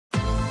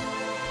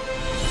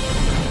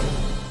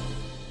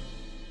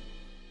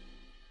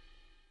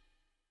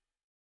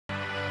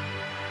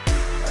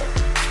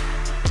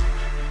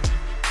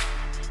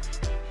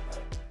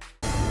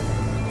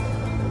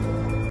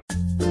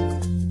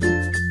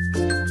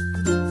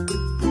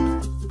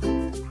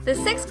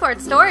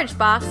6-quart storage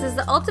box is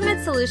the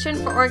ultimate solution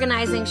for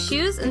organizing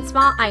shoes and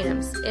small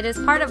items. It is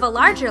part of a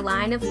larger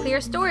line of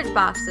clear storage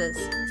boxes.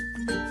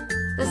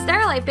 The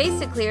Sterilite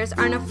Basic Clears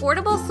are an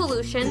affordable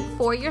solution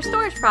for your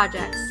storage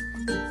projects.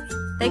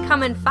 They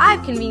come in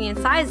 5 convenient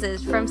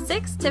sizes from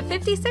 6 to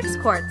 56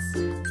 quarts.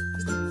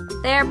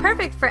 They are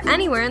perfect for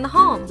anywhere in the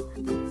home.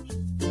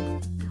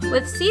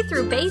 With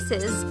see-through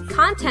bases,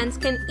 contents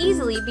can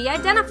easily be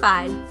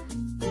identified.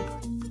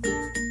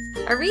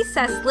 A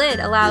recessed lid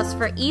allows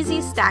for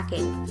easy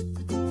stacking,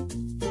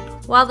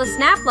 while the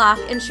snap lock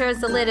ensures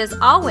the lid is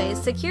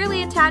always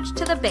securely attached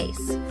to the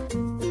base.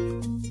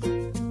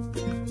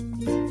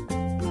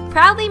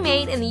 Proudly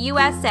made in the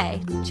USA.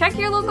 Check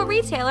your local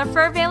retailer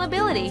for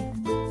availability.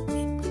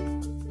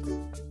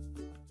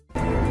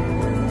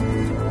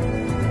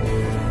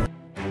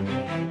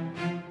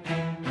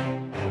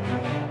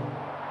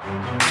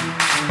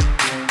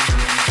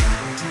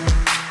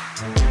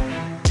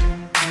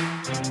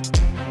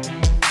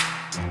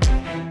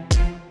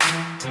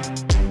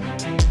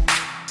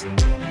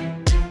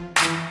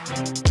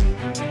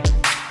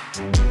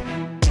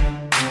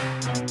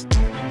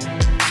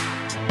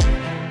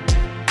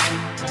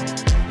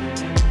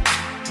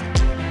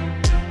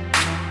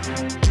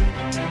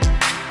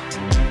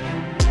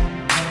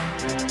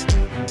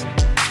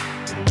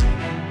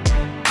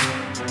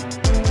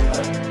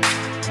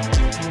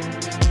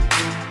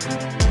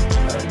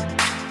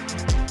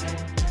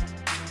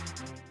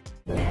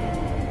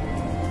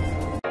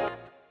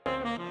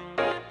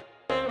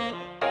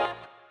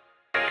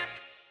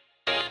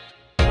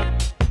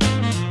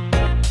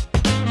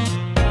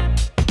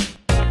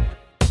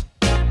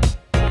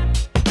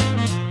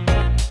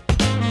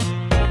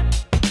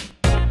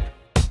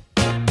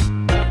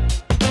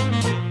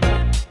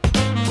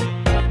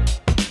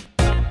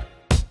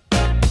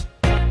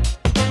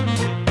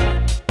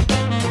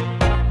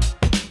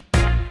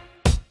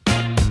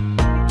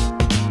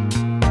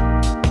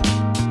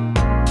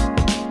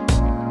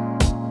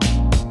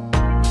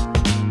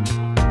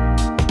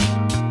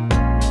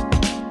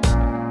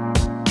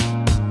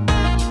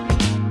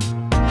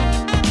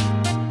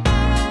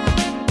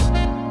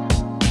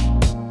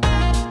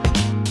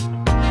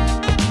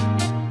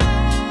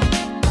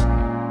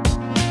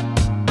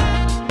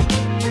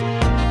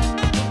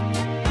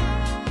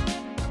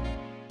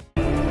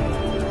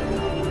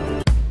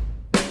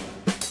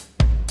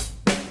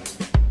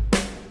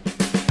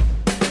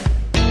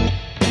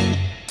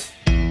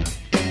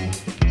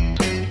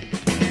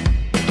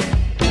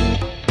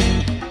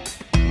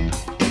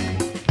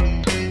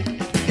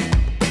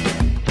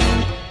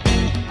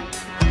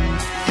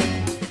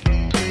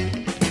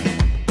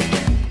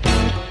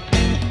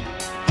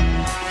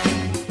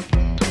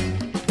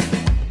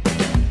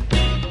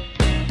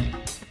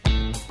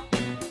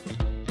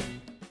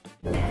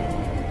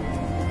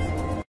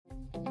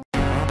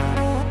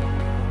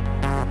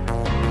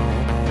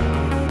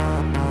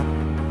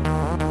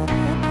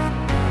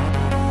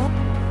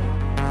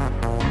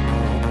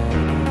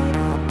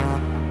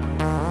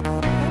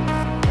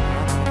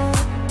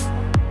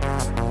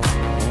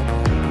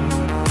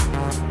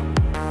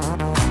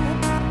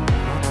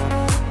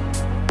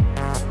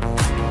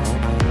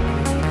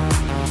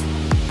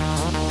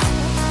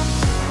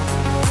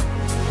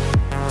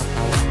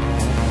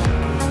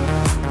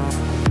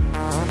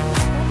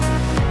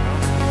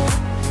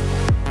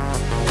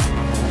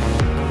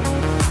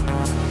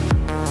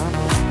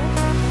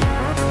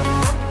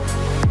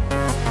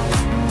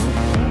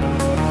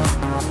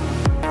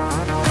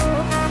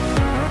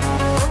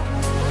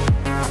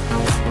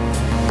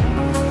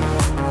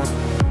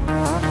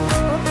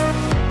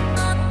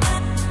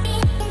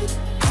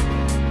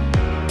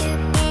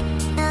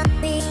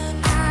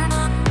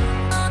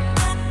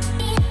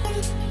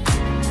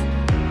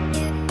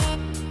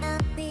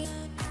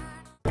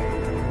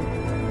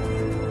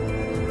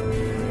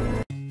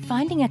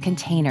 Finding a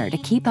container to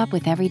keep up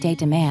with everyday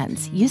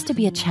demands used to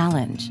be a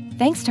challenge.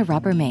 Thanks to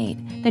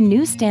Rubbermaid, the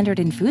new standard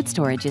in food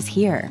storage is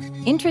here.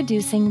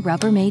 Introducing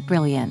Rubbermaid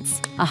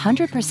Brilliance,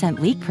 100%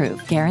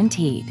 leak-proof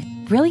guaranteed.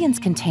 Brilliance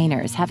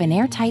containers have an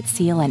airtight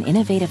seal and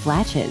innovative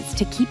latches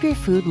to keep your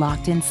food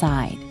locked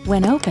inside.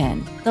 When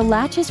open, the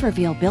latches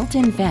reveal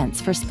built-in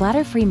vents for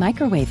splatter-free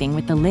microwaving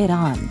with the lid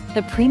on.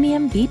 The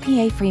premium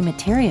BPA-free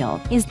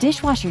material is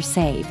dishwasher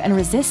safe and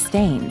resists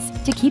stains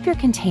to keep your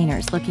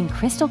containers looking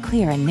crystal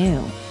clear and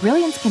new.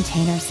 Brilliance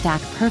containers stack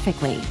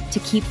perfectly to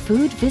keep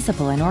food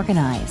visible and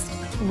organized.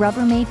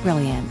 Rubbermaid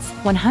Brilliance,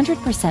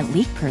 100%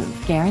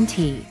 leak-proof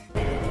guaranteed.